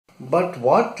But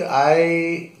what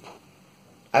I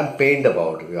am pained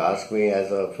about, if you ask me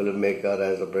as a filmmaker,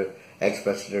 as a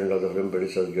ex-president of the Film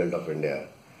Producers Guild of India,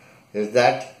 is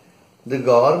that the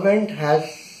government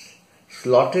has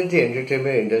slotted the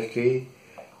entertainment industry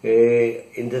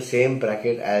in the same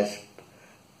bracket as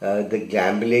the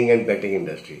gambling and betting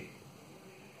industry.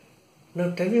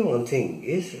 Now tell me one thing,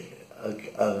 is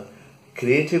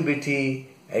creativity,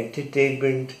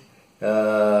 entertainment,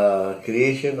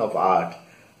 creation of art,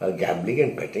 gambling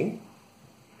and betting?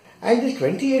 And this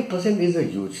 28% is a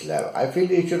huge slab. I feel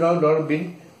it should have not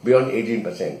been beyond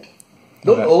 18%.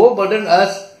 Don't overburden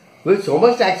us with so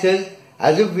much taxes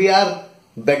as if we are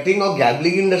betting or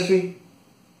gambling industry,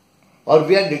 or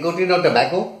we are nicotine or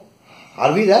tobacco.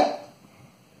 Are we that?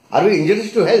 Are we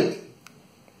injurious to health?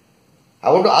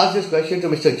 I want to ask this question to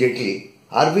Mr. Jaitley.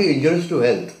 Are we injurious to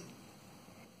health?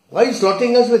 Why are you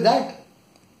slaughtering us with that?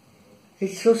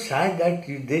 It's so sad that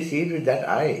they see it with that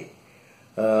eye.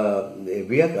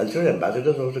 We are cultural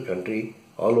ambassadors of the country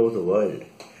all over the world.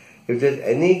 If there's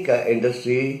any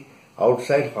industry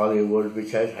outside Hollywood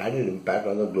which has had an impact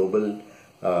on the global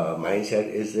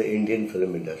mindset, is the Indian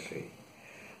film industry.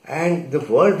 And the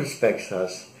world respects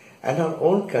us, and our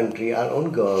own country, our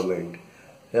own government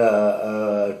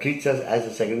treats us as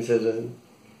a second citizen.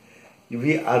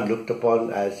 We are looked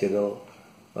upon as,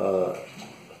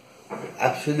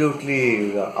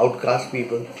 absolutely outcast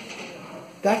people.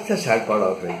 That's the sad part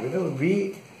of it.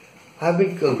 We have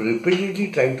been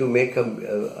repeatedly trying to make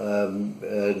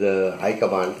the High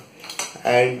Command,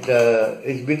 and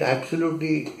it's been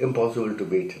absolutely impossible to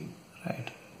beat him.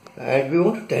 Right. And we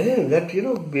want to tell him that,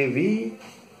 we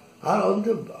are on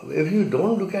the, if you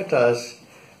don't look at us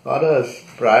on a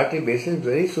priority basis,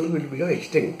 very soon we'll become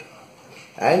extinct.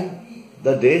 And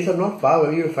the days are not far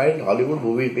when you will find Hollywood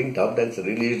movies being dubbed and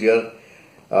released here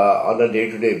on a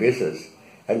day-to-day basis.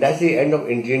 And that's the end of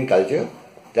Indian culture,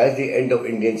 that's the end of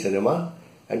Indian cinema,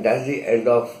 and that's the end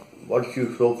of what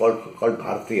you called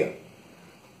Bharatiya.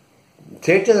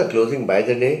 Theatres are closing by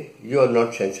the day, you are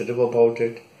not sensitive about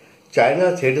it.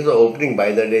 China theatres are opening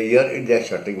by the day, here they are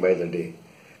shutting by the day.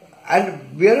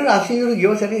 And we are not asking you to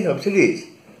give us any subsidies.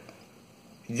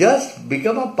 Just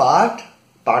become a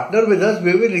partner with us,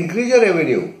 we will increase your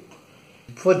revenue.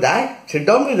 For that, sit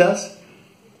down with us,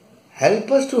 help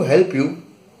us to help you,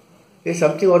 is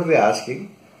something what we are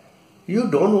asking. You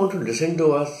don't want to listen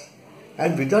to us,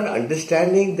 and without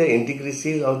understanding the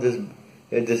intricacies of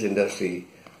this industry,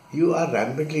 you are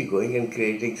rampantly going and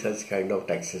creating such kind of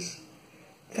taxes.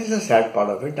 That's the sad part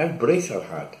of it. That breaks our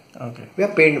heart. Okay. We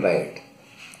are pained by it.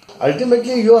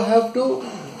 Ultimately, you have to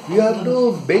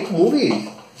make movies,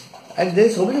 and there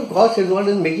is so much cost involved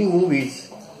in making movies.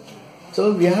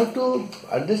 So we have to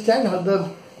understand how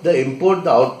the input,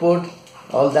 the output,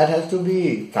 all that has to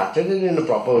be factored in a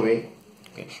proper way.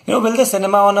 Okay. Will the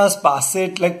cinema owners pass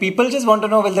it? Like, people just want to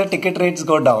know, will the ticket rates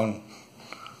go down?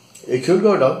 It should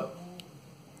go down.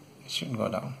 It should go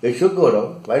down. It should go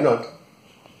down. Why not?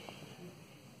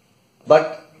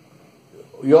 But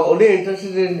you're only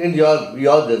interested in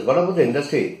your this. What about the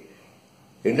industry?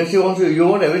 Industry you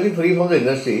want everything free from the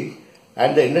industry,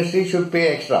 and the industry should pay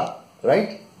extra,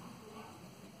 right?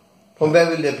 From where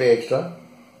will they pay extra?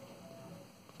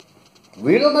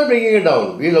 We don't mind bringing it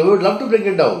down. We would love to bring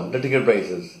it down, the ticket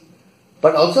prices.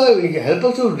 But also help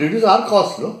us to reduce our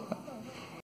costs, no?